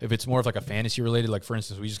more of like a fantasy related, like for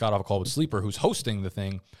instance, we just got off a call with Sleeper, who's hosting the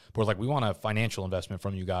thing, but we're like, we want a financial investment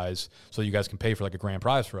from you guys so you guys can pay for like a grand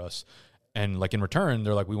prize for us. And like in return,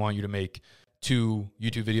 they're like, we want you to make 2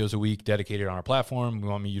 YouTube videos a week dedicated on our platform. We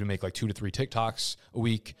want you to make like 2 to 3 TikToks a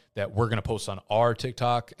week that we're going to post on our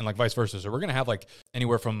TikTok and like vice versa. So we're going to have like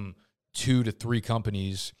anywhere from 2 to 3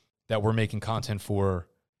 companies that we're making content for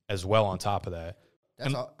as well on top of that. That's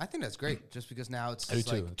And- all. I think that's great. Just because now it's I do just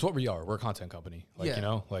too. like It's what we are. We're a content company. Like, Yeah. you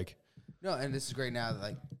know, like, no, and this is great now.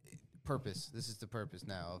 Like purpose. This is the purpose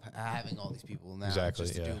now of having all these people now. Exactly,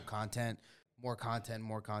 Just to yeah. do content more content,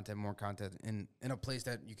 in a place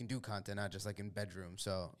that you can do content, not just like in bedrooms.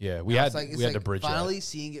 So Yeah, we now had it's we had to like bridge finally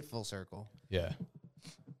seeing it full circle. that. Yeah,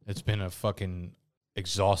 it's been a fucking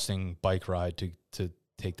exhausting bike ride to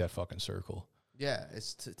take that fucking circle. Yeah,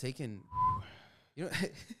 it's taking. You know,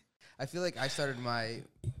 I feel like I started my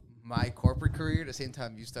corporate career at the same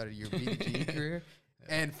time you started your BDG career,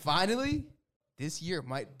 and finally, this year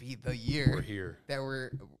might be the year We're here. that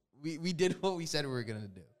we did what we said we were gonna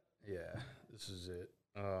do. Yeah, this is it.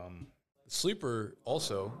 Sleeper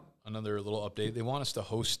also, another little update. They want us to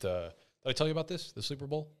host. Did I tell you about this? The Sleeper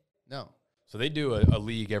Bowl. No, So they do a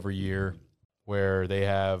league every year where they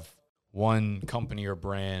have one company or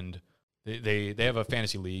brand. They have a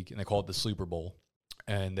fantasy league and they call it the Sleeper Bowl,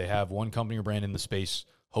 and they have one company or brand in the space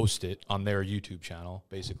host it on their YouTube channel,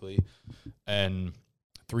 basically. And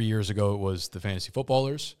 3 years ago it was the Fantasy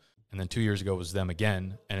Footballers, and then 2 years ago it was them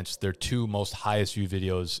again, and it's their two most highest viewed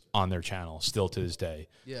videos on their channel still to this day.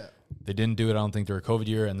 yeah, They didn't do it, I don't think, during a COVID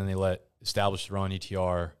year, and then they let establish their own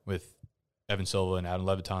ETR with Evan Silva and Adam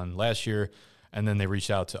Leviton last year, and then they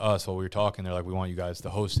reached out to us while we were talking. They're like, we want you guys to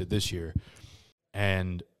host it this year.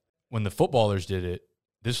 And when the Footballers did it,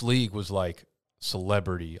 this league was like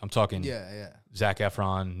celebrity. I'm talking yeah. Zac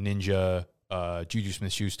Efron, Ninja, Juju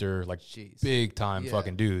Smith-Schuster, like Jeez. big time Yeah.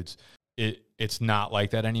 fucking dudes. It's not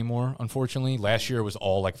like that anymore, unfortunately. Last year it was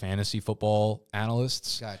all like fantasy football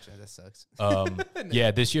analysts. Gotcha. That sucks.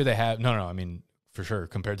 Yeah, this year they have no. I mean, for sure,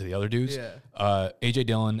 compared to the other dudes. Yeah. AJ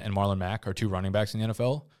Dillon and Marlon Mack are two running backs in the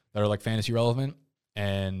NFL that are like fantasy relevant,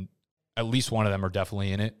 and at least one of them are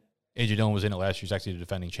definitely in it. AJ Dillon was in it last year. He's actually the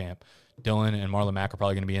defending champ. Dillon and Marlon Mack are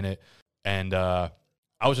probably going to be in it. And I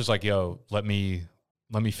was just like, yo, let me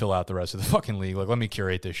fill out the rest of the fucking league. Like, let me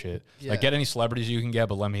curate this shit. Yeah. Like, get any celebrities you can get,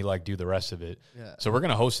 but let me like do the rest of it. Yeah. So we're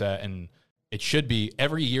gonna host that, and it should be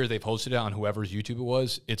every year they've hosted it on whoever's YouTube it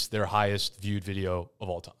was. It's their highest viewed video of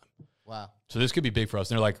all time. Wow. So this could be big for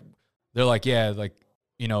us. And they're like, yeah, like,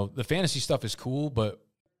 you know, the fantasy stuff is cool, but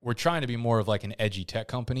we're trying to be more of like an edgy tech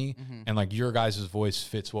company, and like your guys' voice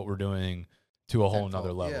fits what we're doing to a whole nother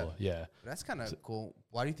Tenfold, level. Yeah. That's kind of cool.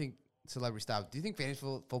 Why do you think celebrity stopped? Do you think fantasy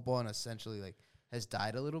football and essentially like has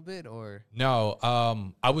died a little bit, or No,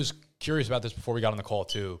 I was curious about this before we got on the call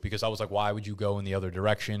too, because I was like, why would you go in the other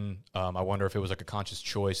direction? I wonder if it was like a conscious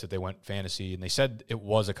choice that they went fantasy, and they said it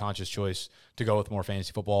was a conscious choice to go with more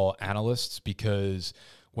fantasy football analysts because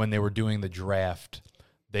when they were doing the draft,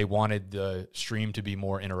 they wanted the stream to be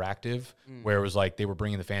more interactive, where it was like they were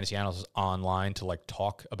bringing the fantasy analysts online to like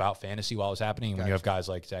talk about fantasy while it was happening. And when you have guys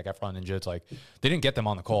like Zac Efron and Ninja, it's like they didn't get them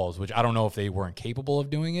on the calls, which I don't know if they weren't capable of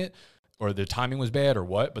doing it or their timing was bad or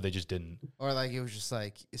what, but they just didn't. or like it was just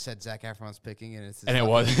like it said Zac Efron's picking and it's his And it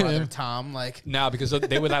fucking was brother him. Tom, like No, because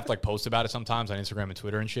they would have to like post about it sometimes on Instagram and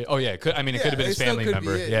Twitter and shit. Oh yeah, it could have been it his still family could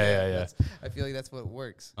member. be it, Yeah. that's- I feel like that's what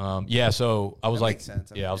works. Yeah, so I was That like, makes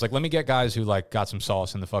sense. I was like, let me get guys who like got some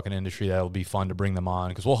sauce in the fucking industry that'll be fun to bring them on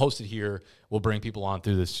because we'll host it here. We'll bring people on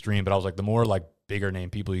through the stream. But I was like, the more like bigger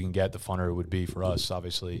name people you can get, the funner it would be for us,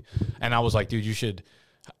 obviously. And I was like, dude, you should.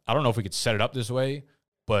 I don't know if we could set it up this way,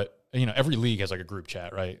 but you know, every league has like a group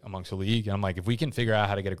chat, right, amongst the league. And I'm like, if we can figure out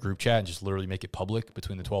how to get a group chat and just literally make it public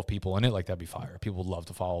between the 12 people in it, like that'd be fire. People would love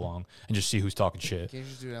to follow along and just see who's talking shit. Can't you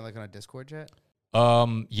just do that like on a Discord chat?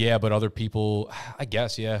 Yeah, but other people, I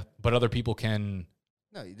guess, yeah, but other people can.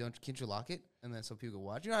 No, you don't. Can't you lock it and then so people can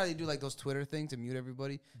watch? You know how they do like those Twitter things to mute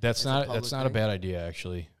everybody? That's It's a not public a thing. bad idea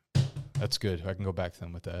actually. That's good. I can go back to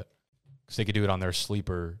them with that because they could do it on their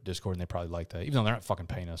sleeper Discord and they probably like that. Even though they're not fucking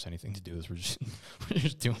paying us anything to do this, we're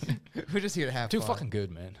just doing it. We're just here to have Too fun. fucking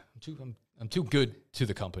good, man. I'm too good to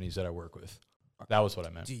the companies that I work with. That was what I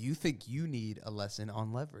meant. Do you think you need a lesson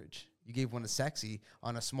on leverage? You gave one to Sexy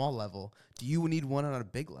on a small level. Do you need one on a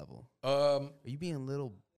big level? Are you being a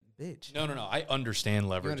little bitch? No. I understand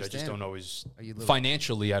leverage. I just understand? don't always Are you little-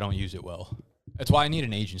 financially. I don't use it well. That's why I need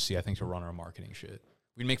an agency. I think to run our marketing shit.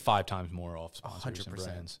 We'd make 5 times more off sponsors and 100%.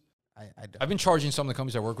 brands. I don't. I've been charging some of the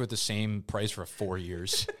companies I work with the same price for 4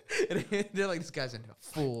 years. They're like, this guy's a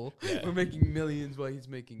fool. Yeah. We're making millions while he's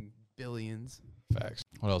making billions. Facts.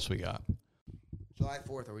 What else we got? July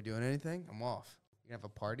 4th, are we doing anything? I'm off. You gonna have a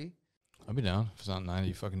party? I'll be down if it's not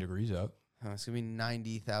 90 fucking degrees out. It's gonna be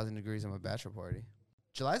 90,000 degrees on my bachelor party.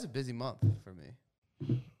 July's a busy month for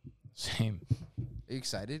me. Same. Are you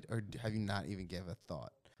excited, or have you not even give a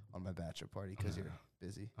thought on my bachelor party because you're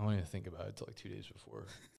busy? I won't even think about it until like 2 days before.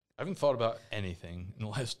 I haven't thought about anything in the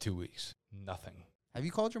last 2 weeks. Nothing. Have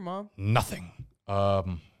you called your mom? Nothing.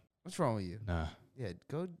 What's wrong with you? Nah. Yeah,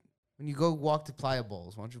 go when you go walk to Playa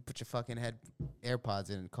Bowls. Why don't you put your fucking AirPods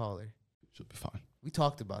in and call her? She'll be fine. We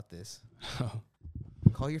talked about this.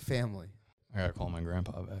 Call your family. I gotta call my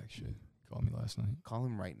grandpa back. Shit. called me last night. Call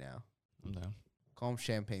him right now. I'm down. Call him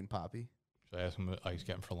Champagne Poppy. Should I ask him what Ike's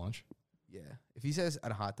getting for lunch? Yeah. If he says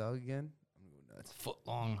a hot dog again, I'm going to go nuts. Foot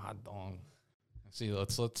long hot dog. See,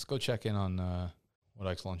 let's go check in on what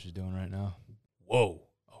Ike's lunch is doing right now. Whoa.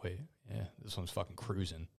 Oh wait, yeah, this one's fucking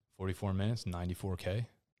cruising. 44 minutes, 94K,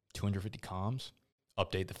 250 comms.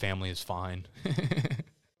 Update: the family is fine.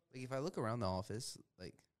 Like, if I look around the office,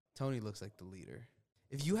 like, Tony looks like the leader.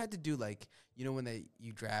 If you had to do, like, you know, when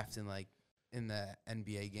you draft in, like, in the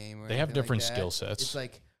NBA game or They have anything different like that, skill sets. It's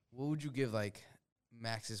like, what would you give, like,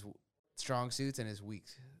 Max's strong suits and his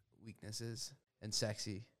weaknesses and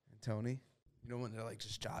sexy and Tony? You know, when they're, like,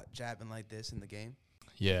 just jabbing like this in the game?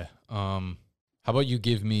 Yeah. How about you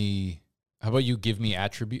give me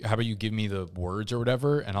attribute? How about you give me the words or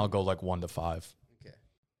whatever, and I'll go like 1 to 5. Okay.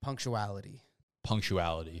 Punctuality.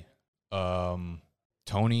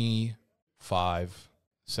 Tony 5.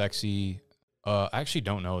 Sexy. I actually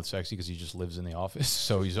don't know with sexy because he just lives in the office,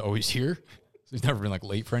 so he's always here. So he's never been like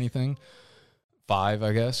late for anything. 5,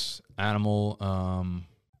 I guess. Animal.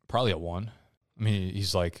 Probably a 1. I mean, he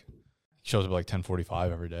shows up at like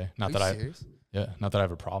 10:45 every day. Not Are that you serious? not that I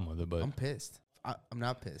have a problem with it, but I'm pissed. I'm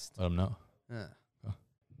not pissed. let him know. Yeah. Oh.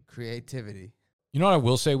 Creativity. You know what I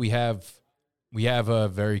will say? We have a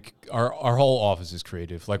very our whole office is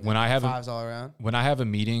creative. Like when I have Fives all around. when I have a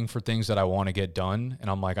meeting for things that I want to get done, and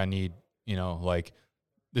I'm like, I need, like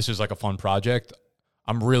this is like a fun project.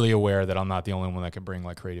 I'm really aware that I'm not the only one that can bring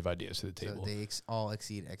like creative ideas to the table. So they all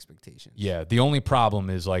exceed expectations. Yeah. The only problem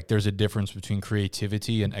is like there's a difference between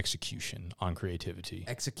creativity and execution on creativity.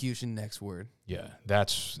 Execution, next word. Yeah.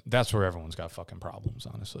 That's where everyone's got fucking problems,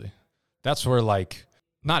 honestly. That's where like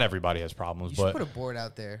not everybody has problems, You but should put a board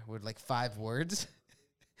out there with like 5 words,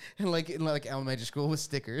 and like in like elementary school with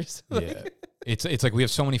stickers. yeah, it's like we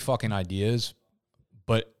have so many fucking ideas,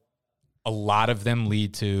 but a lot of them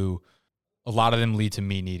lead to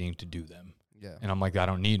me needing to do them. Yeah. And I'm like, I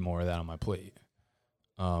don't need more of that on my plate.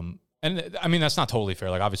 And I mean, that's not totally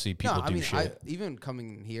fair. Like, obviously, people do shit. Even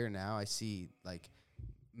coming here now, I see like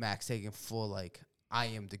Max taking full like I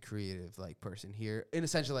am the creative like person here. In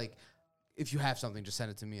essentially, like if you have something, just send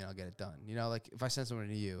it to me and I'll get it done. You know, like if I send something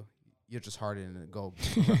to you, you're just hardened and go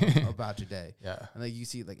about your day. Yeah. And like you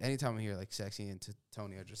see, like anytime I hear like Sexy and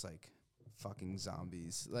Tony are just like fucking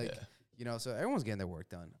zombies, like. Yeah. You know, so everyone's getting their work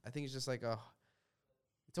done. I think it's just like,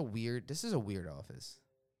 this is a weird office.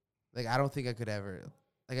 Like, I don't think I could ever,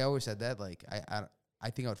 like I always said that, like, I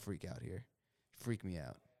think I would freak out here. Freak me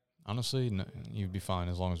out. Honestly, no, you'd be fine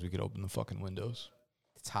as long as we could open the fucking windows.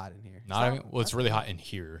 It's hot in here. It's really hot in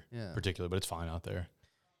here, Yeah. particularly, but it's fine out there.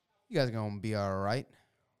 You guys are going to be all right.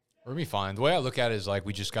 We're gonna be fine. The way I look at it is like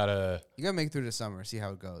we just gotta. You got to make it through the summer, see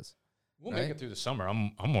how it goes. We'll Right? make it through the summer.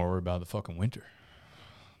 I'm more worried about the fucking winter.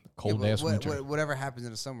 The Yeah, cold but ass winter. whatever happens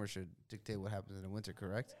in the summer should dictate what happens in the winter,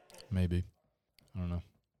 correct? Maybe. I don't know.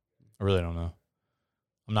 I really don't know.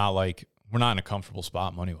 I'm not like we're not in a comfortable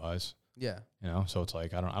spot money wise. Yeah. So it's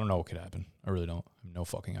like I don't know what could happen. I really don't. I have no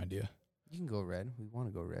fucking idea. You can go red. We want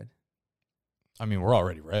to go red. I mean, we're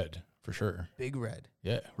already red for sure. Big red.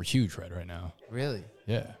 Yeah, we're huge red right now. Really?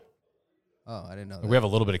 Yeah. Oh, I didn't know Like, that. we have a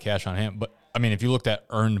little bit of cash on hand, but I mean, if you looked at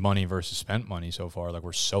earned money versus spent money so far, like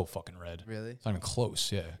we're so fucking red. Really? It's not even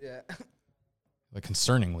close. Yeah. Yeah. Like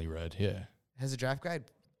concerningly red. Yeah. Has the draft guide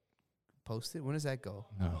posted? When does that go?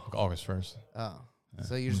 No, like August 1st. Oh. Yeah.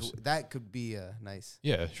 So you're just, that could be nice.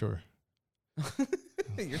 Yeah, sure.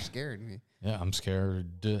 You're scaring me. Yeah, I'm scared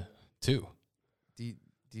too. Do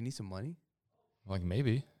you need some money? Like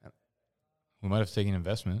maybe. We might have to take an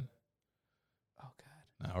investment. Oh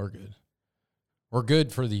God. No, we're good. We're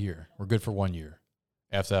good for the year. We're good for 1 year.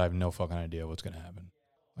 After that, I have no fucking idea what's going to happen.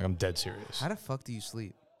 Like, I'm dead serious. How the fuck do you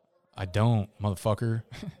sleep? I don't, motherfucker.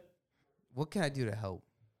 What can I do to help?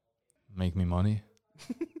 Make me money.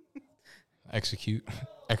 Execute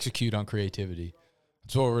on creativity.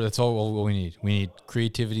 That's all what we need. We need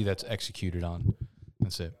creativity that's executed on.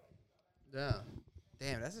 That's it. Yeah.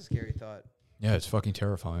 Damn, that's a scary thought. Yeah, it's fucking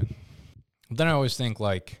terrifying. But then I always think,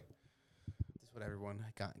 like, That's what everyone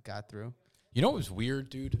got through. you know what was weird,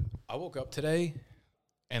 dude? I woke up today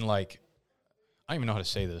and, like, I don't even know how to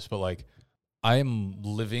say this, but, like, I am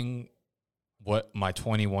living what my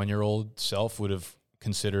 21-year-old self would have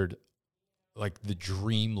considered, like, the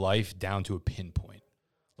dream life down to a pinpoint.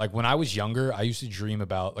 Like, when I was younger, I used to dream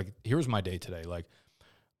about, like, here was my day today. Like,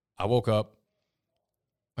 I woke up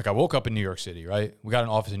in New York City, right? We got an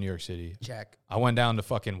office in New York City. Check. I went down to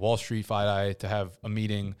fucking Wall Street FiDi to have a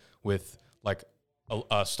meeting with, like,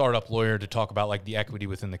 a startup lawyer to talk about, like, the equity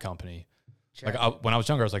within the company. Check. Like, when I was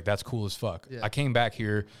younger, I was like, that's cool as fuck. Yeah. I came back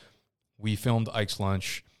here. We filmed Ike's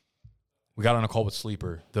Lunch. We got on a call with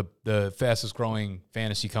Sleeper, the fastest growing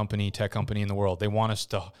fantasy company, tech company in the world. They want us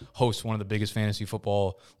to host one of the biggest fantasy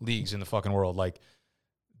football leagues in the fucking world. Like,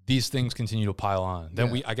 these things continue to pile on.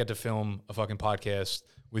 Then I get to film a fucking podcast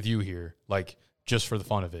with you here, like, just for the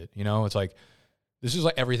fun of it. You know, it's like, this is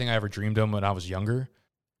like everything I ever dreamed of when I was younger.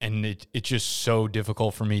 And it's just so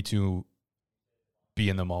difficult for me to be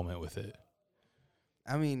in the moment with it.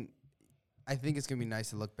 I mean, I think it's gonna be nice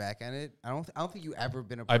to look back at it. I don't think you've ever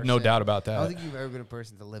been a person. I have no doubt about that. I don't think you've ever been a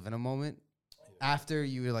person to live in a moment after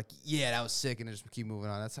you were like, yeah, that was sick, and just keep moving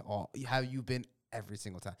on. That's how you've been every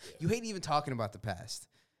single time. You hate even talking about the past,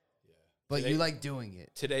 but you like doing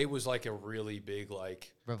it. Today was like a really big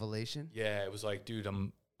like revelation. Yeah, it was like, dude,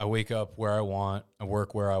 I wake up where I want, I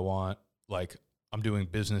work where I want, like. I'm doing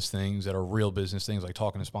business things that are real business things, like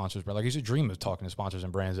talking to sponsors. But like, I used to dream of talking to sponsors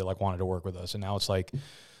and brands that like wanted to work with us. And now it's like,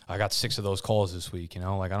 I got 6 of those calls this week, you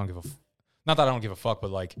know, like I don't give a, not that I don't give a fuck,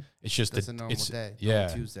 but like, it's just a normal day. Yeah.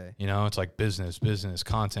 Tuesday. You know, it's like business,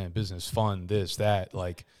 content, business, fun, this, that,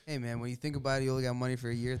 like. Hey man, when you think about it, you only got money for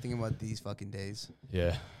a year. Think about these fucking days.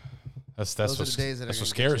 Yeah. That's those are the days that's what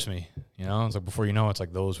scares me. You know, it's like before you know, it's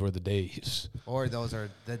like those were the days. Or those are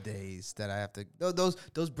the days that I have to.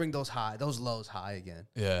 Those bring those lows high again.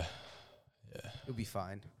 Yeah, It'll be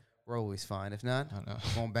fine. We're always fine. If not,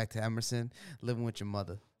 going back to Emerson, living with your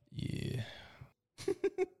mother. Yeah.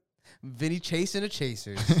 Vinny chasing the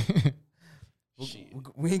chasers.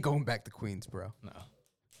 We ain't going back to Queens, bro. No.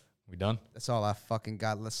 We done? That's all I fucking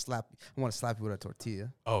got. Let's slap. I want to slap you with a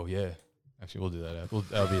tortilla. Oh yeah. Actually, we'll do that.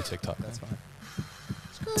 That'll be a TikTok. That's fine.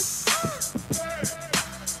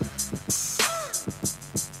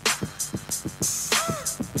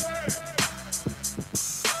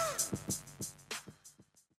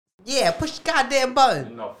 Yeah, push the goddamn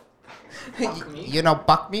button. No. Fuck me? You know,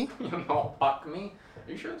 buck me? You know, fuck me?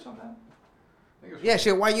 Are you sure it's on that? Yeah,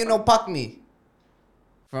 shit. Why you know buck me?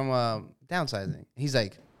 From Downsizing. He's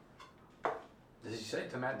like, Did he say it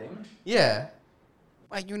to Matt Damon? yeah.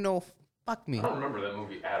 Why you know fuck me? I don't remember that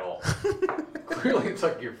movie at all. Clearly, it's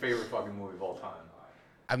like your favorite fucking movie of all time.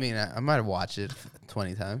 I mean, I might have watched it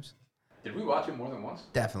 20 times. Did we watch it more than once?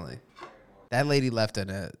 Definitely. That lady left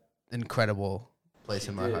an incredible place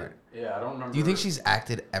in my heart. Yeah, I don't remember. Do you think she's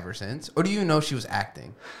acted ever since? Or do you know she was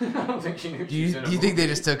acting? I don't think she knew Do she was you, in do you think they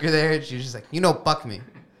just took her there and she was just like, you know, fuck me?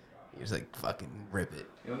 He was like, fucking rip it.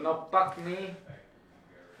 You know, fuck me?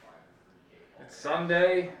 It's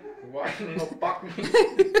Sunday. Why you know, fuck me?